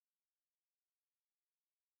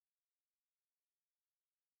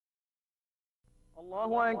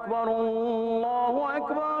الله أكبر الله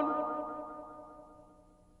أكبر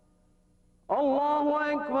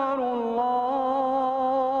الله أكبر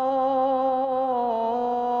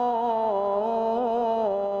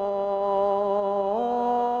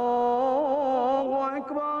الله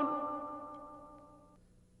أكبر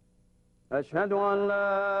أشهد أن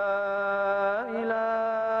لا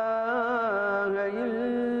إله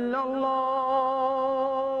إلا الله.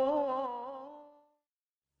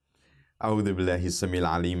 أعوذ بالله السميع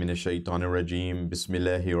العليم من الشيطان الرجيم بسم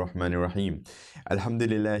الله الرحمن الرحيم الحمد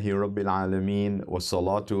لله رب العالمين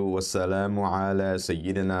والصلاة والسلام على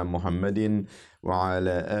سيدنا محمد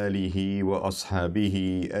وعلى آله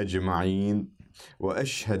وأصحابه أجمعين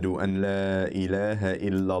وأشهد أن لا إله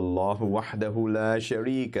إلا الله وحده لا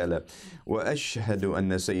شريك له وأشهد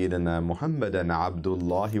أن سيدنا محمدا عبد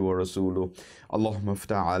الله ورسوله اللهم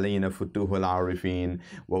افتح علينا فتوح العارفين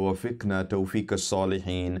ووفقنا توفيق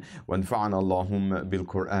الصالحين وانفعنا اللهم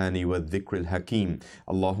بالقرآن والذكر الحكيم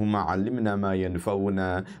اللهم علمنا ما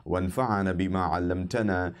ينفعنا وانفعنا بما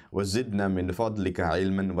علمتنا وزدنا من فضلك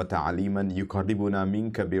علما وتعليما يقربنا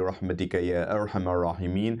منك برحمتك يا أرحم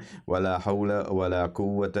الراحمين ولا حول ولا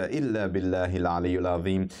قوة إلا بالله العلي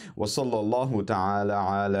العظيم وصلى الله تعالى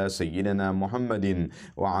على سيدنا محمد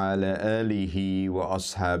وعلى آله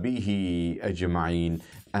وأصحابه أجمعين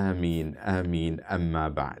آمين آمين أما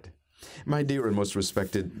بعد. My dear and most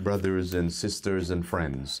respected brothers and sisters and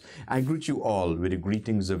friends, I greet you all with the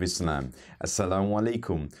greetings of Islam. Assalamu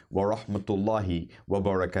alaikum wa rahmatullahi wa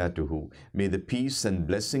barakatuhu. May the peace and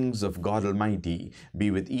blessings of God Almighty be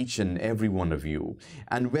with each and every one of you.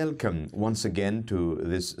 And welcome once again to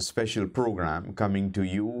this special program coming to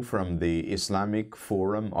you from the Islamic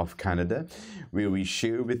Forum of Canada, where we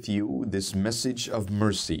share with you this message of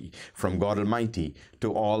mercy from God Almighty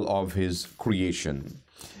to all of His creation.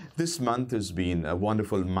 This month has been a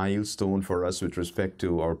wonderful milestone for us with respect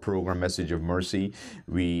to our program Message of Mercy.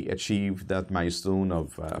 We achieved that milestone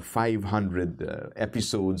of 500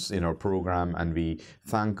 episodes in our program, and we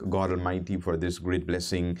thank God Almighty for this great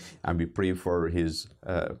blessing, and we pray for His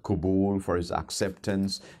Qubul, for His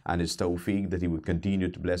acceptance and His tawfiq, that He will continue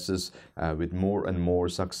to bless us with more and more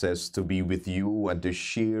success to be with you and to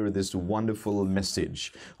share this wonderful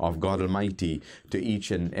message of God Almighty to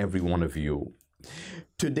each and every one of you.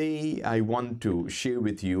 Today, I want to share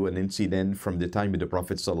with you an incident from the time of the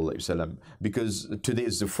Prophet ﷺ, because today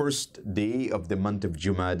is the first day of the month of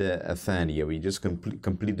Jumada Athaniya. We just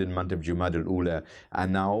completed the month of Jumada Al-Ula,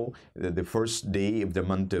 and now the first day of the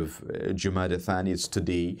month of Jumada Athaniya is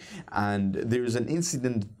today. And there is an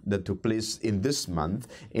incident that took place in this month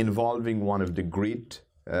involving one of the great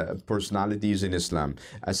personalities in Islam,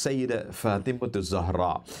 Sayyida Fatima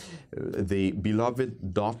al-Zahra, the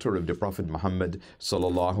beloved daughter of the Prophet Muhammad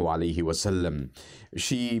sallallahu alaihi wasallam.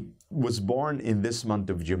 She was born in this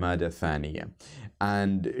month of Jumada Thaniya,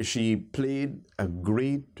 and she played a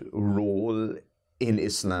great role in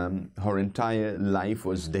Islam. Her entire life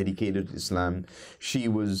was dedicated to Islam. She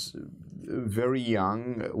was very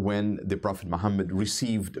young when the Prophet Muhammad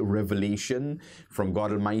received revelation from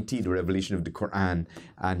God Almighty, the revelation of the Quran,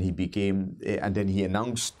 and then he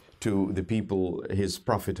announced to the people his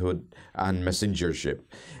prophethood and messengership.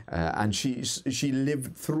 And she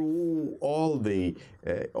lived through all the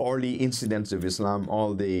early incidents of Islam,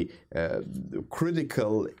 all the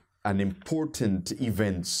critical and important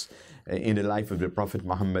events in the life of the Prophet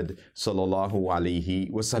Muhammad sallallahu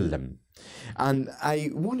alaihi wasallam. And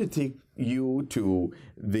I want to take you to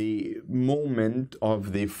the moment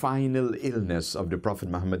of the final illness of the Prophet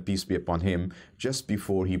Muhammad, peace be upon him, just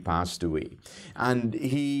before he passed away. And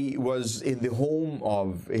he was in the home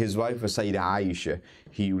of his wife, Sayyidah Aisha.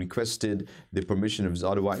 He requested the permission of his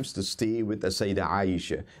other wives to stay with Sayyidah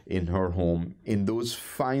Aisha in her home in those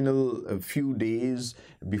final few days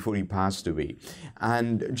before he passed away.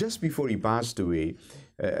 And just before he passed away,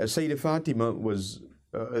 Sayyidah Fatima was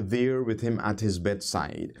there with him at his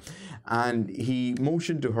bedside, and he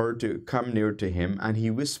motioned to her to come near to him, and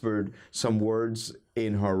he whispered some words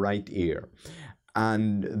in her right ear,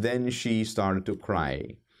 and then she started to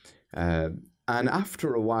cry, and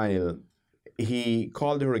after a while he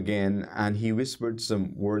called her again, and he whispered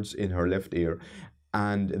some words in her left ear,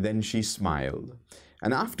 and then she smiled.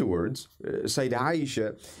 And afterwards, Sayyidah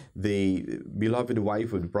Aisha, the beloved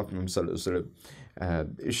wife of the Prophet Muhammad,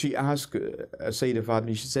 she asked Sayyidah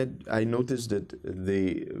Fatima, she said, I noticed that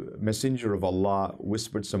the Messenger of Allah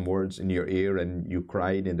whispered some words in your ear and you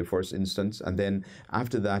cried in the first instance, and then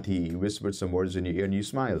after that he whispered some words in your ear and you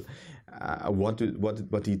smiled.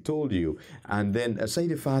 What he told you? And then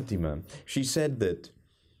Sayyidah Fatima, she said that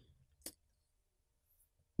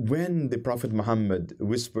when the Prophet Muhammad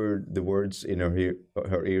whispered the words in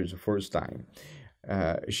her ears the first time,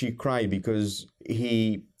 she cried because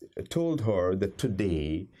he told her that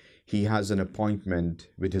today he has an appointment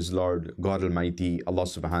with his Lord God Almighty, Allah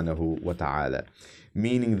subhanahu wa ta'ala,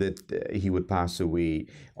 meaning that he would pass away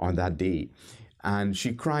on that day. And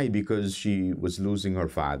she cried because she was losing her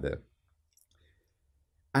father.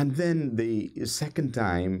 And then the second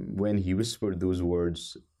time, when he whispered those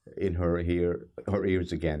words in her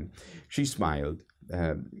ears again, she smiled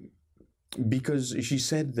because she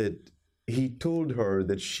said that he told her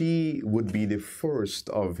that she would be the first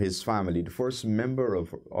of his family, the first member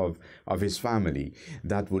of his family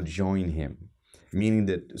that would join him, meaning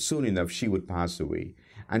that soon enough she would pass away.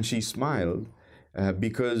 And she smiled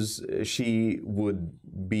because she would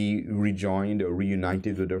be rejoined or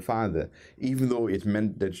reunited with her father, even though it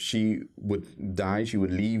meant that she would die, she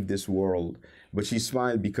would leave this world. But she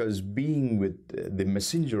smiled because being with the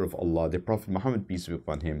Messenger of Allah, the Prophet Muhammad, peace be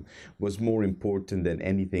upon him, was more important than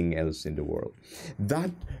anything else in the world.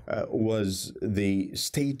 That was the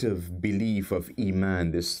state of belief of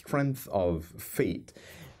Iman, the strength of faith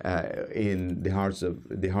in the heart of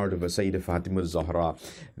Sayyidah Fatima Zahra,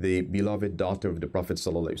 the beloved daughter of the Prophet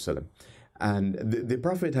Sallallahu Alaihi Wasallam. And the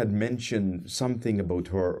Prophet had mentioned something about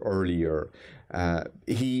her earlier.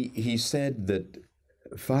 He said that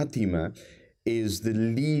Fatima is the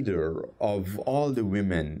leader of all the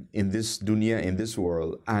women in this dunya, in this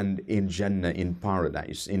world, and in Jannah, in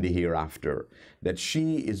paradise, in the hereafter. That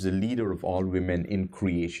she is the leader of all women in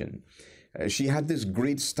creation. She had this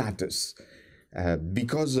great status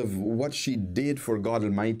because of what she did for God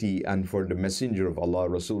Almighty and for the Messenger of Allah,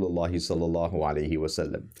 Rasulullah sallallahu alaihi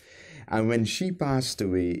wasallam. And when she passed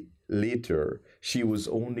away later, she was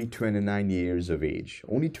only 29 years of age,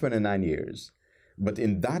 only 29 years. But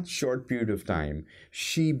in that short period of time,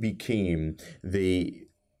 she became the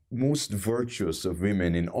most virtuous of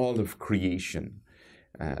women in all of creation.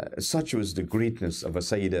 Such was the greatness of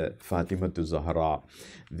Sayyidah Fatima Zahra,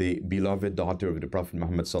 the beloved daughter of the Prophet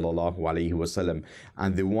Muhammad sallallahu alaihi wasallam,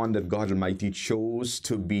 and the one that God Almighty chose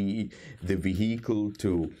to be the vehicle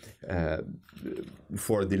to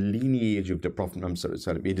for the lineage of the Prophet Muhammad sallallahu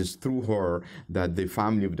alaihi wasallam. It is through her that the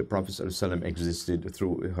family of the Prophet sallallahu alaihi wasallam existed,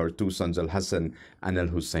 through her two sons Al Hassan and Al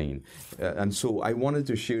Hussein. And so I wanted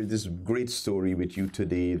to share this great story with you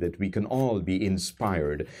today, that we can all be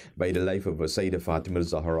inspired by the life of Sayyidah Fatima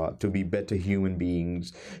Zahra to be better human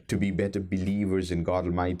beings, to be better believers in God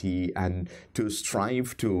Almighty, and to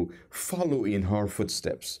strive to follow in her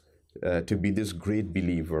footsteps, to be this great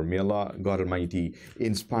believer. May Allah, God Almighty,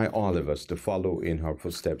 inspire all of us to follow in her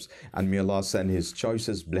footsteps, and may Allah send His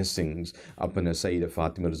choicest blessings upon Sayyidah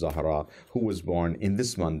Fatima Zahra, who was born in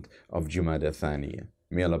this month of Jumada Thaniya.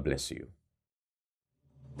 May Allah bless you.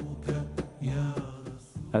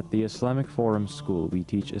 At the Islamic Forum School, we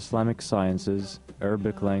teach Islamic sciences,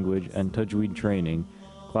 Arabic language, and Tajweed training.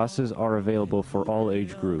 Classes are available for all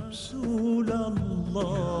age groups.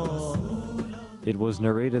 It was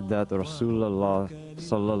narrated that Rasulullah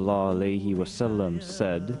sallallahu alaihi wasallam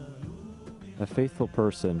said, "A faithful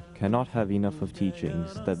person cannot have enough of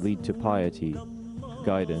teachings that lead to piety,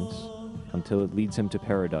 guidance, until it leads him to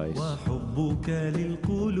paradise."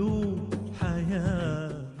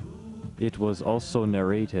 It was also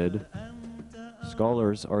narrated,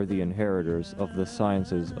 "Scholars are the inheritors of the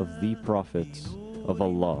sciences of the prophets of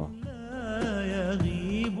Allah."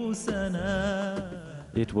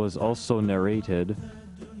 It was also narrated,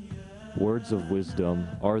 "Words of wisdom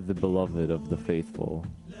are the beloved of the faithful."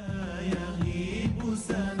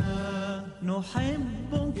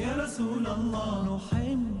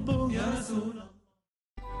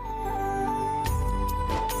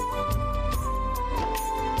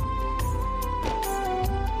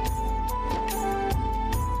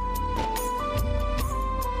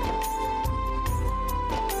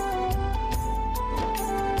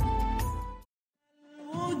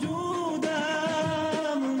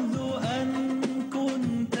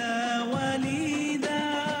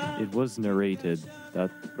 It was narrated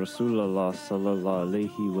that Rasulullah sallallahu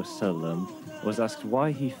alaihi wasallam was asked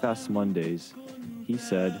why he fasts Mondays. He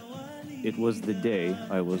said, "It was the day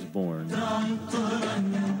I was born."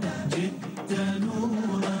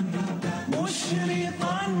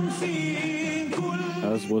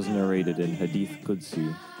 As was narrated in Hadith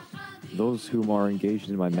Qudsi, "Those whom are engaged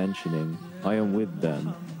in my mentioning, I am with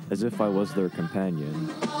them, as if I was their companion."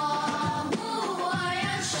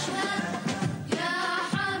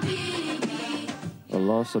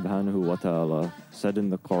 Allah subhanahu wa ta'ala said in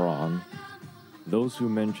the Quran, "Those who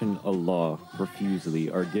mention Allah profusely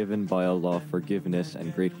are given by Allah forgiveness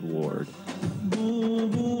and great reward."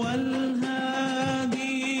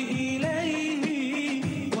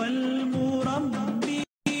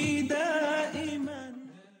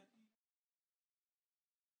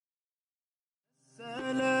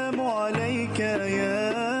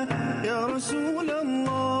 رسول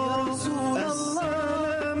الله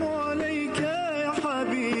السلام عليك يا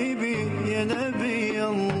حبيبي يا نبي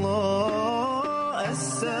الله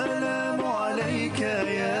السلام عليك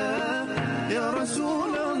يا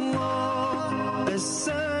رسول الله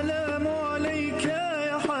السلام عليك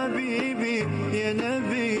يا حبيبي يا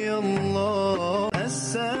نبي الله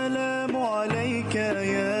السلام عليك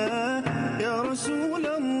يا رسول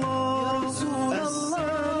الله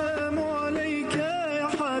السلام عليك يا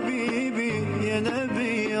حبيبي يا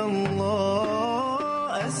نبي الله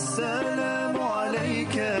السلام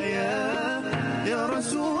عليك يا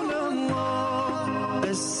رسول الله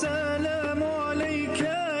السلام عليك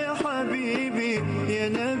يا حبيبي يا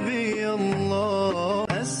نبي الله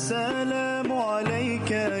السلام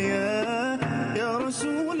عليك يا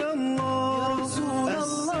رسول الله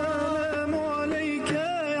السلام عليك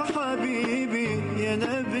يا حبيبي يا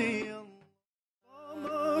نبي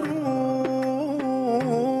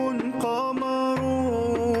قمر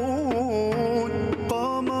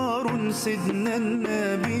سيدنا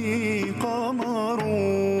النبي قمرون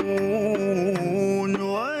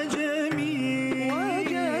وجميل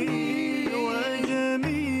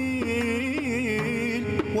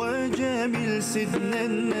سيدنا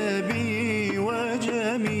النبي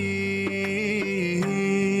وجميل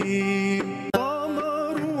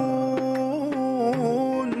قمر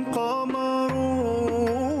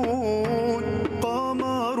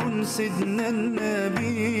سيدنا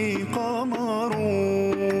النبي قمرون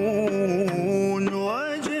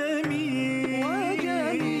وجميل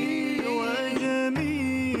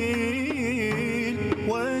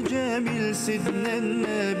سيدنا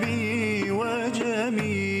النبي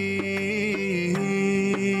وجميل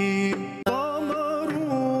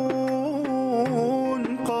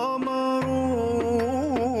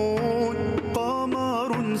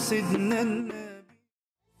قمر سيدنا النبي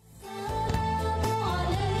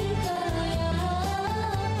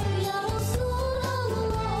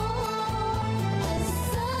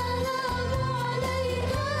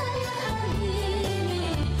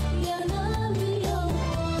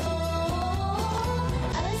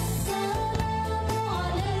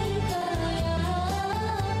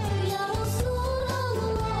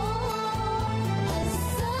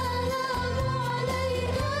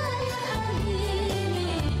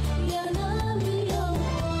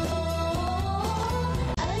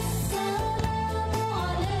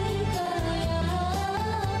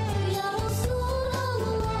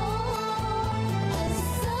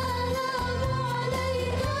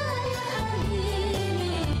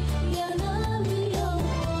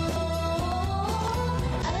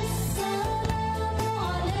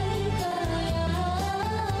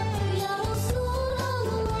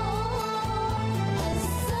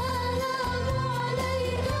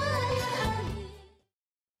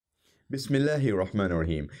Bismillahir Rahmanir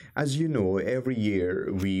Rahim. As you know, every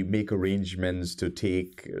year we make arrangements to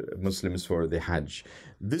take Muslims for the Hajj.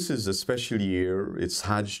 This is a special year. It's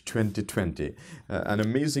Hajj 2020, an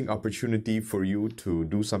amazing opportunity for you to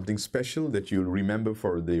do something special that you'll remember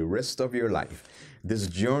for the rest of your life. This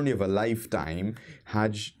journey of a lifetime,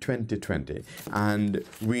 Hajj 2020. And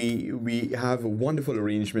we have wonderful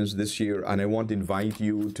arrangements this year, and I want to invite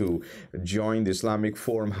you to join the Islamic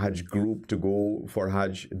Forum Hajj group to go for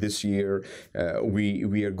Hajj this year.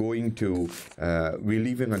 We are going to, we're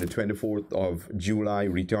leaving on the 24th of July,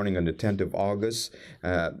 returning on the 10th of August,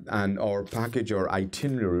 and our package, our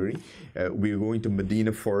itinerary, we're going to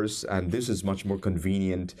Medina first, and this is much more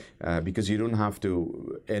convenient because you don't have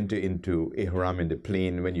to enter into Ihram in the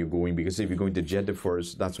plane when you're going, because if you're going to Jeddah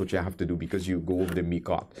first, that's what you have to do because you go over the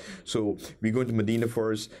Miqat. So we're going to Medina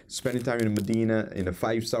first, spending time in Medina in a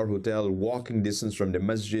 5-star hotel, walking distance from the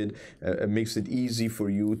masjid. Makes it easy for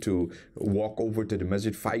you to walk over to the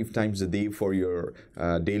masjid 5 times a day for your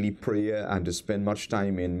daily prayer, and to spend much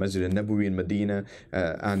time in Masjid al-Nabawi in Medina,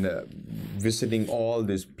 and visiting all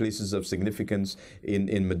these places of significance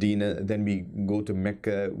in Medina. Then we go to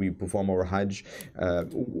Mecca, we perform our Hajj.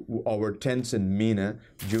 Our tents in Mina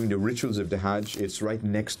during the rituals of the Hajj, it's right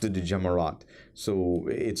next to the Jamarat. So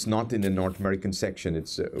it's not in the North American section,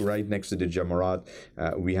 it's right next to the Jamarat.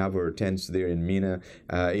 We have our tents there in Mina.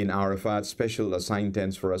 In Arafat, special assigned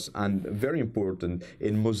tents for us. And very important,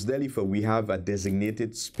 in Muzdalifah, we have a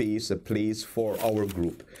designated space, a place for our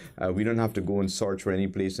group. We don't have to go and search for any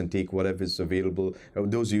place and take whatever is available.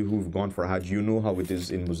 Those of you who've gone for Hajj, you know how it is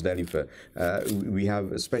in Muzdalifah. We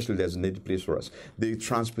have a special designated place for us. The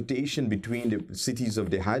transportation between cities of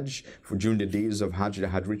the Hajj, during the days of Hajj, the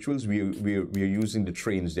Hajj rituals, we are using the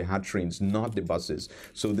trains, the Hajj trains, not the buses.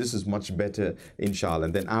 So this is much better, inshallah.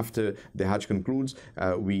 And then after the Hajj concludes,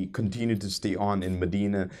 we continue to stay on in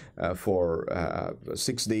Medina for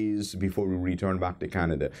 6 days before we return back to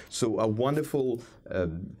Canada. So a wonderful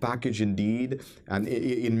package indeed. And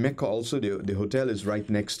in Mecca also, the hotel is right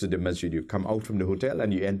next to the masjid. You come out from the hotel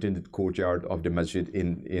and you enter into the courtyard of the masjid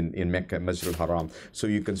in Mecca, Masjid al-Haram. So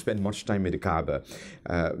you can spend much time at the Kaaba.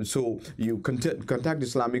 So you contact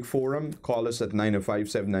Islamic Forum, call us at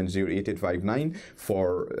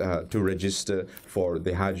 905-790-8859 to register for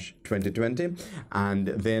the Hajj 2020, and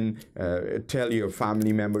then tell your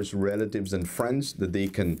family members, relatives and friends that they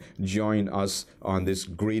can join us on this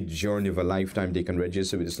great journey of a lifetime. They can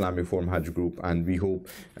register with Islamic Forum Hajj Group, and we hope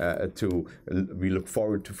we look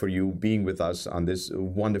forward for you being with us on this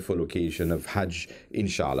wonderful occasion of Hajj,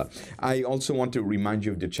 inshallah. I also want to remind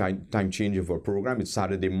you of the time change of our program. It's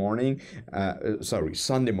Sunday morning.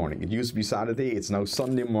 It used to be Saturday. It's now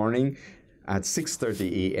Sunday morning at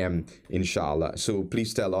 6:30 a.m. inshallah. So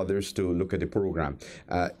please tell others to look at the program.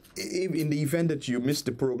 In the event that you missed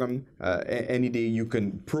the program any day, you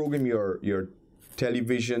can program your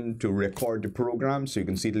television to record the program so you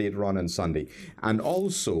can see it later on Sunday. And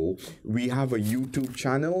also we have a YouTube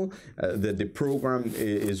channel that the program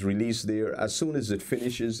is released there as soon as it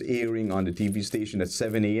finishes airing on the TV station at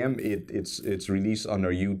 7 a.m. It's released on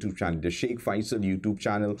our YouTube channel, the Sheikh Faisal YouTube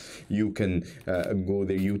channel. You can go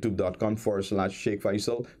there, youtube.com/Sheikh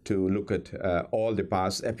Faisal, to look at all the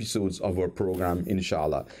past episodes of our program,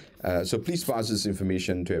 inshallah. So please pass this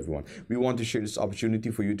information to everyone. We want to share this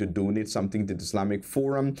opportunity for you to donate something to the Islamic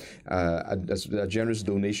Forum, a generous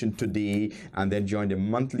donation today, and then join the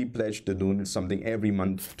monthly pledge to donate something every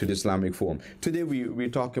month to the Islamic Forum. Today we're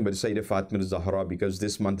talking about Sayyidah Fatima Zahra because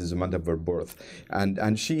this month is the month of her birth,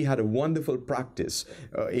 and she had a wonderful practice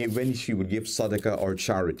when she would give sadaqah or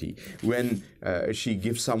charity. When she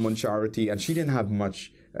gives someone charity and she didn't have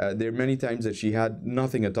much. There are many times that she had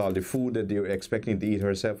nothing at all, the food that they were expecting to eat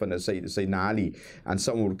herself and Sayyidina Ali, and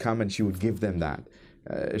someone would come and she would give them that.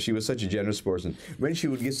 She was such a generous person. When she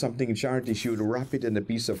would give something in charity, she would wrap it in a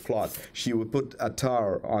piece of cloth. She would put a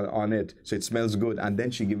tar on it so it smells good, and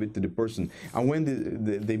then she give it to the person. And when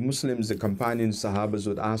the Muslims, the companions, Sahabas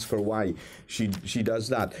would ask her why she does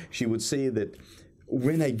that, she would say that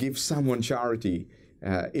when I give someone charity,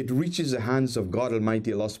 it reaches the hands of God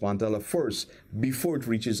Almighty, Allah subhanahu wa ta'ala, first, before it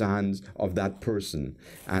reaches the hands of that person.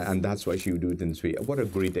 And that's why she would do it in this way. What a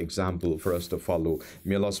great example for us to follow.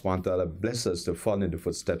 May Allah subhanahu wa ta'ala bless us to follow in the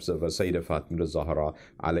footsteps of Sayyidah Fatima Zahra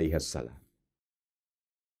alayha salam.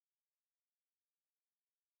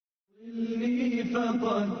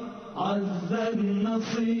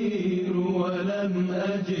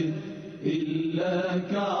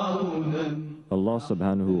 Allah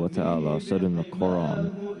subhanahu wa ta'ala said in the Quran,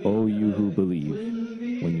 O you who believe,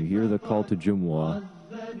 when you hear the call to Jumu'ah,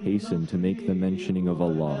 hasten to make the mentioning of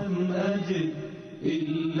Allah.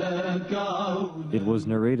 It was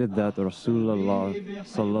narrated that Rasulullah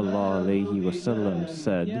sallallahu alayhi wasallam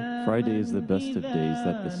said, Friday is the best of days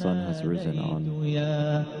that the sun has risen on.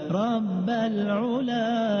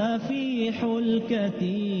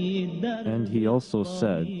 And he also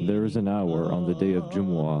said, there is an hour on the day of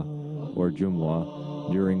Jumu'ah, or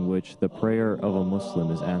Jumu'ah, during which the prayer of a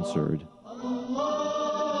Muslim is answered.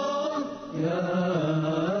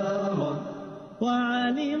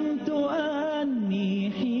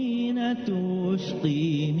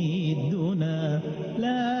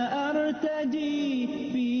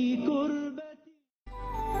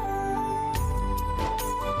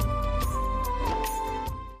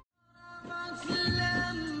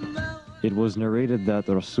 It was narrated that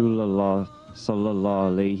Rasulullah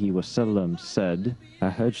sallallahu alayhi wasallam said, a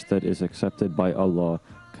hajj that is accepted by Allah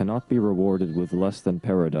cannot be rewarded with less than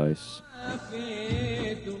paradise.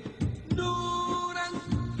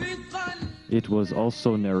 It was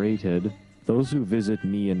also narrated, those who visit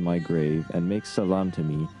me in my grave and make salam to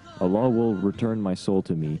me, Allah will return my soul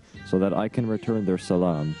to me so that I can return their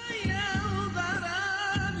salam.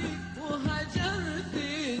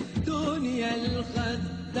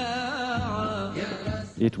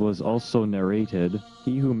 It was also narrated,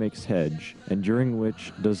 he who makes hajj, and during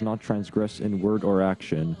which does not transgress in word or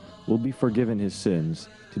action, will be forgiven his sins,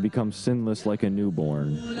 to become sinless like a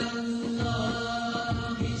newborn.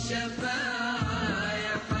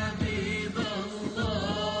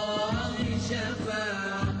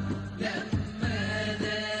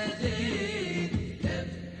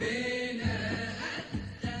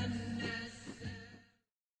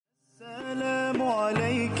 السلام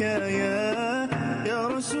عليك يا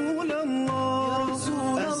رسول الله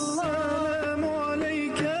السلام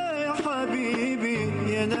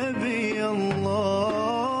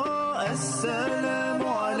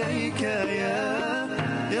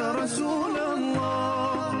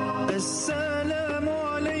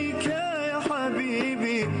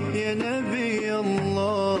يا نبي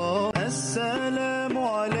الله. السلام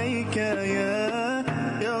عليك يا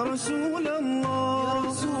رسول الله.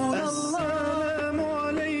 السلام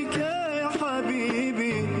عليك يا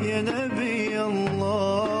حبيبي يا نبي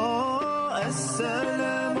الله.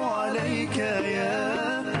 السلام عليك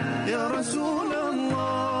يا رسول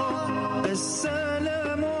الله.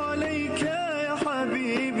 السلام عليك يا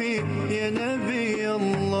حبيبي يا نبي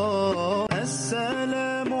الله.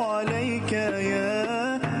 السلام عليك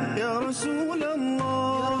يا رسول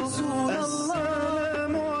الله.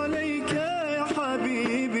 السلام عليك يا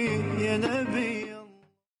حبيبي يا نبي الله.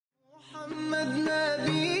 محمد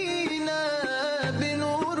نبينا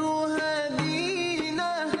بنور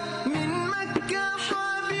هدينا من مكة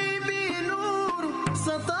حبيبي نور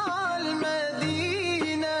سطع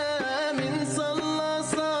المدينة. من صلى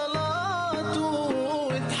صلاته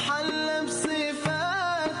واتحلى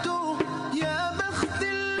بصفاته يا بخت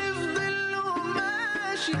اللي في ظله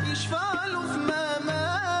ماشي يشفع له في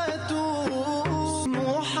مماته.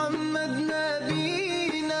 محمد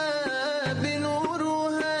نبينا بنور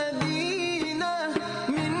هدينا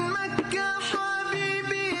من مكة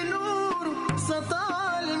حبيبي نور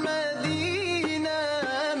سطع المدينة.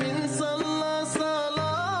 من صلى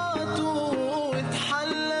صلاته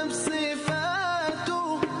واتحلى بصفاته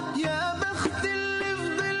يا بخت اللي في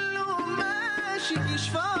ظله ماشي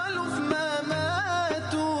يشفع له في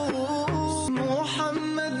مماته.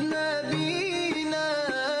 محمد نبينا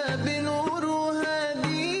بنور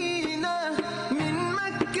هدينا من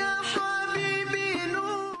مكة حبيبي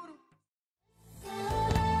نور.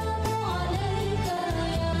 السلام عليك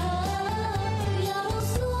يا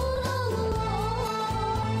رسول الله.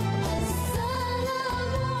 السلام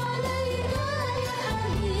عليك يا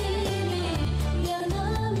حبيبي يا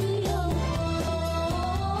نبي الله.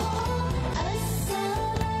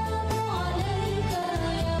 السلام عليك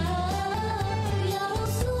يا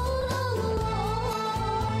رسول الله.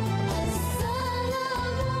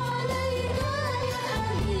 السلام عليك يا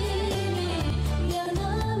حبيبي يا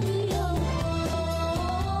نبي الله.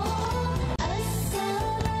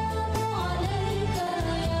 السلام عليك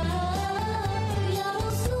يا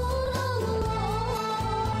رسول الله.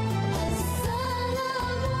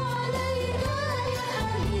 السلام عليك يا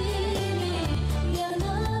حبيبي يا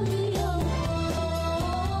نبي الله.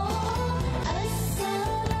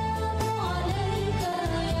 السلام عليك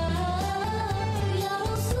يا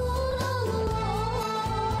رسول الله.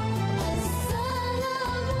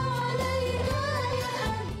 السلام عليك يا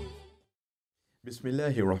حبيبي.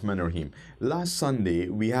 Bismillahir Rahmanir Rahim. Last Sunday,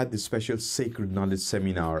 we had the special Sacred Knowledge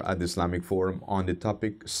Seminar at the Islamic Forum on the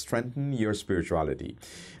topic Strengthen Your Spirituality.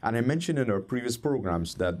 And I mentioned in our previous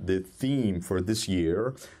programs that the theme for this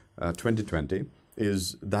year, 2020,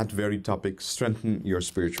 is that very topic, Strengthen Your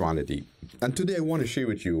Spirituality. And today I want to share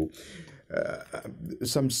with you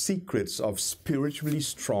some secrets of spiritually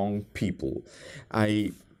strong people.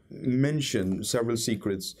 I mentioned several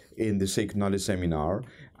secrets in the Sacred Knowledge Seminar,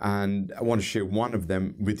 and I want to share one of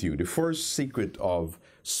them with you. The first secret of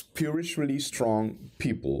spiritually strong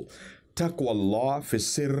people, taqwa Allah fi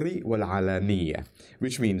sirri wal alaniya,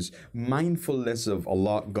 which means mindfulness of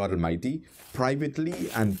Allah, God Almighty, privately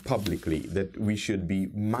and publicly, that we should be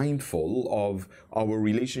mindful of our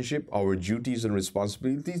relationship, our duties and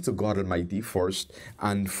responsibilities to God Almighty first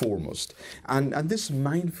and foremost. And this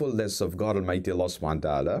mindfulness of God Almighty, Allah subhanahu wa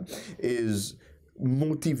ta'ala, is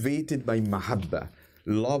motivated by mahabba,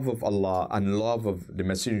 love of Allah and love of the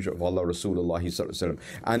Messenger of Allah, Rasulullah sallallahu alaihi wasallam.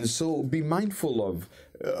 And so be mindful of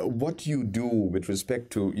what you do with respect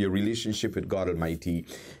to your relationship with God Almighty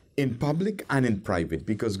in public and in private,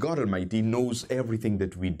 because God Almighty knows everything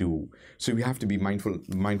that we do. So we have to be mindful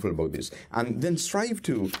about this. And then strive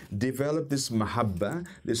to develop this mahabba,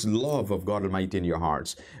 this love of God Almighty in your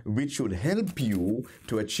hearts, which would help you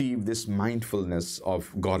to achieve this mindfulness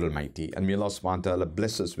of God Almighty. And may Allah subhanahu wa ta'ala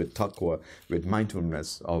bless us with taqwa, with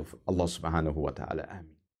mindfulness of Allah subhanahu wa ta'ala.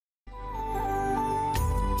 Ameen.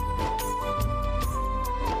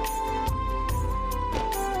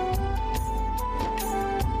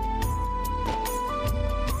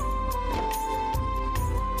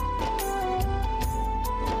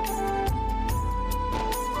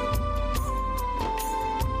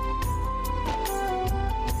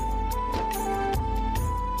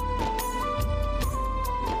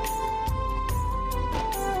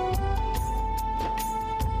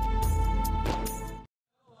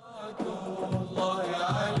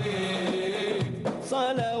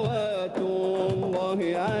 صلوات الله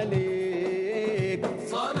عليك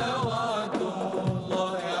صلوات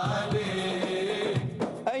الله عليك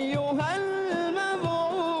أيها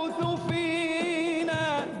المبعوث فينا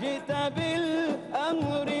جئت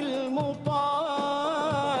بالأمر المطاع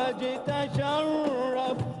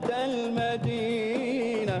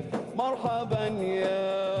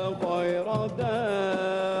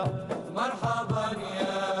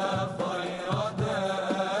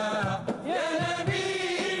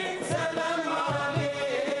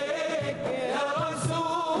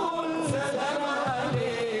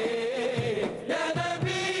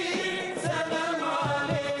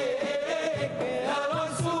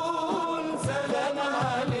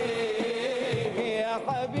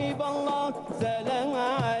سلام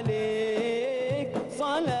عليك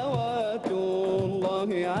صلوات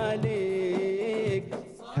الله عليك.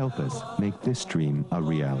 Help us make this dream a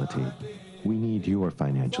reality. We need your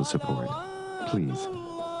financial support. Please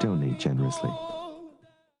donate generously.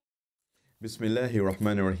 Bismillahir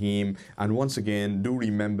Rahmanir Rahim. And once again, do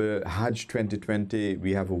remember Hajj 2020.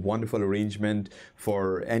 We have a wonderful arrangement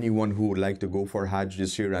for anyone who would like to go for Hajj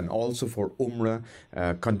this year and also for Umrah.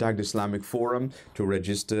 Contact Islamic Forum to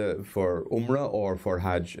register for Umrah or for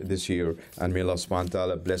Hajj this year. And may Allah subhanahu wa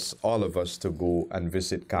ta'ala bless all of us to go and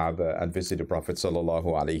visit Kaaba and visit the Prophet sallallahu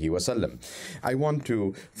alaihi wasallam. I want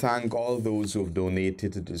to thank all those who have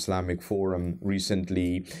donated to the Islamic Forum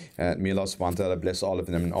recently. May Allah subhanahu wa ta'ala bless all of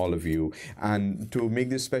them and all of you. And to make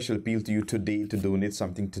this special appeal to you today, to donate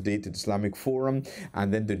something today to the Islamic Forum,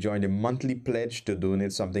 and then to join a monthly pledge to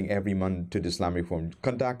donate something every month to the Islamic Forum.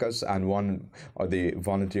 Contact us and one of the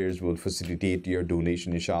volunteers will facilitate your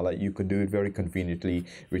donation, inshallah. You can do it very conveniently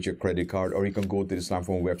with your credit card, or you can go to the Islamic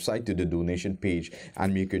Forum website to the donation page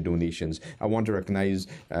and make your donations. I want to recognize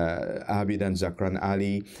Abid and Zakran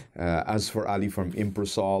Ali, Asfar Ali from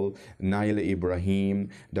Improsol, Naila Ibrahim,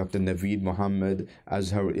 Dr. Naveed Muhammad,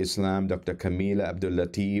 Azhar Islam, Dr. Kamila Abdul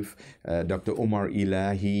Latif, Dr. Umar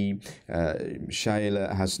Ilahi,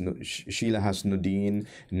 Sheila Hasnuddin,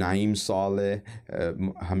 Naeem Saleh,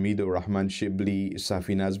 Hamidur Rahman Shibli,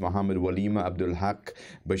 Safinaz Muhammad Walima Abdul Haq,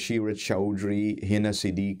 Bashirat Chowdhury, Hina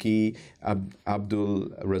Siddiqui,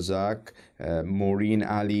 Abdul Razak, Maureen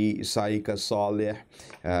Ali, Saika Saleh,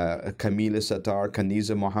 Kamila Satar,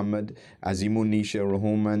 Kaniza Muhammad, Azimun Nisha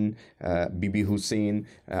Rohoman, Bibi Hussein,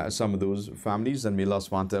 some of those families. And may Allah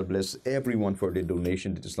subhanahu wa ta'ala bless everyone for their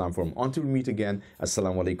donation to the Islam Forum. Until we meet again,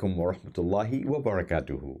 Assalamu alaikum wa rahmatullahi wa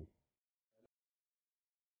barakatuhu.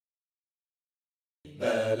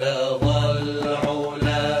 بلغ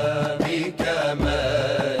العلا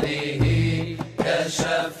بكماله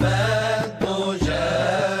كشف الدجى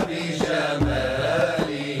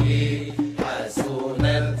بجماله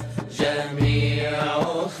حسنت جميع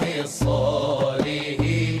خصاله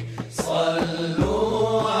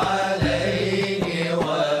صلوا عليه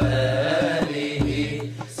وآله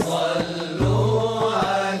صلوا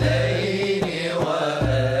عليه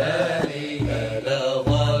وآله بلغ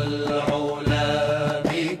العلا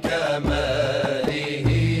بكماله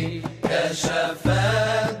كشف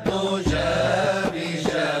الدجى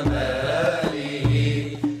بجماله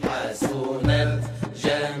حسنت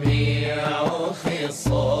جميع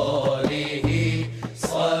خصاله